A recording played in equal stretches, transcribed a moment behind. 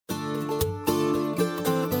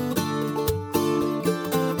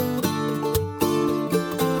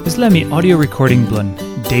Islami audio recording blun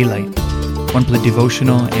Daylight. Wanpela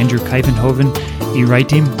devotional Andrew Kuyvenhoven,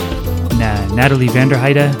 Ritim, Natalie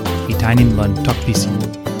Vanderheide, Taim blun pasin.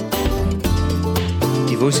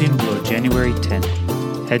 Devotion blo January 10.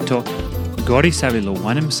 Hatwok. Gori savi lo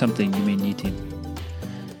Wanem Samting Yumi Nidim.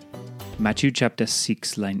 Matyu chapter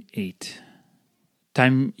 6, line 8.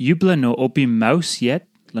 Taim yupela no opim mouse yet,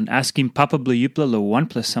 lan askim papa blo yupela lo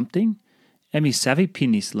wanpela something, emi savi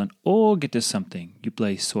pinis lan olgeta something,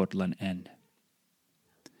 yupela sort lan en.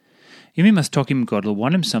 Yumi must tokim God lo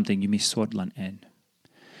Wanem Samting Yumi sort lan en.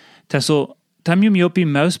 Tasol Taim Yumi opim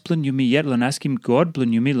mouse blun Yumi yet lan askim God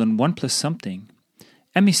blun Yumi lan wanpela something,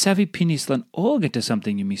 emi savi pinis lan olgeta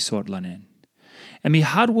something Yumi sort lan en. Emi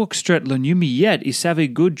hatwok stret lan Yumi yet is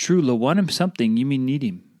savi good true lo Wanem Samting Yumi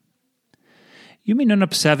Nidim. Yumi non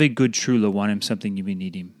up savi good true lo Wanem Samting Yumi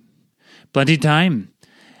Nidim. Planti Taim.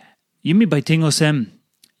 Yumi by ting Olsem.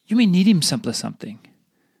 Yumi Nidim SAMPELA something.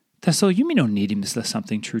 Tasol Yumi no Nidim this la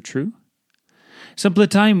something true. SAMPELA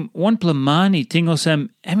Taim wanpela mani ting Olsem.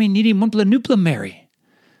 Emi Nidim wanpela nupela meri.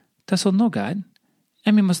 Tasol nogat.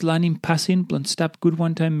 Emi must lainim pasin blan stap good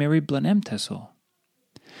wantaim meri blan tasol.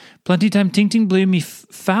 Planti time ting blew me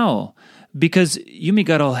foul, because Yumi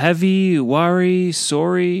got all hevi, wari,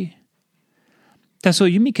 sori.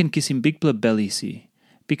 Tasol Yumi can kiss him big bla belly see,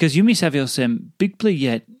 because Yumi savi Olsem big bla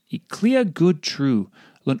yet, he clear good true,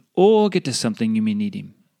 lon olgeta something Yumi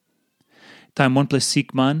Nidim. Time wanpela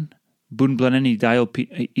seek man, bun blanen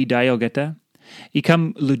idai olgeta, he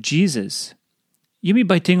come lo Jisas. Yumi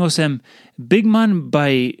by ting Olsem, big man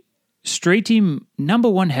by Ritim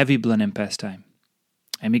 #1 hevi blanen pastime.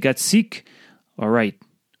 And we got seek, alright,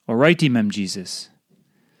 Ritim Jesus.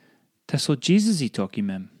 Tasol Jisas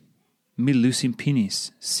tokim mi lusim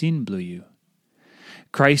pinis, sin blue you.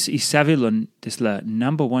 Christ is savilon this la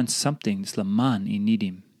 #1 something, this la man in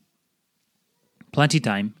Nidim. Planti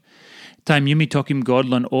time Yumi tokim God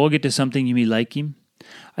lon olgeta something Yumi like him.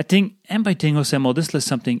 I think, and by ting Olsem all this la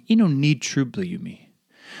something, no need true blue Yumi.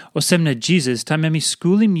 Olsem na Jesus, time Yumi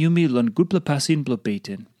schoolim Yumi lon good bla pasin bla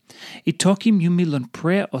beten. I tokim Yumi lon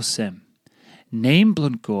prayer Olsem. Name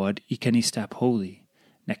blon God, I can stap holy.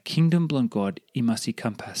 Na kingdom blon God, I must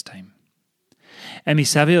come pastime. And mi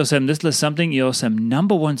savi Olsem this la something, I Olsem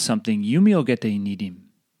 #1 something, Yumi olgeta I Nidim.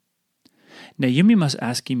 Na Yumi must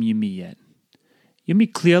ask him Yumi yet.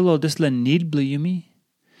 Yumi clear lo this la need bla Yumi.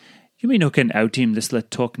 Yumi no can out him this la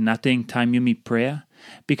talk nothing time Yumi prayer,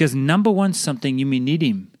 because #1 something Yumi need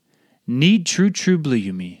him. Need true bla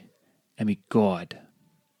Yumi. And mi God.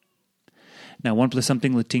 Now wanpela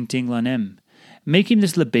something la ting lan make him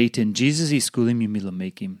this la baitin, Jesus is schoolim Yumi la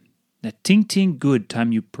make him. Na ting good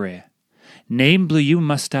time you prayer. Name bla you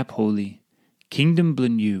must stap holy. Kingdom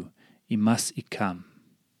blun you, I must come.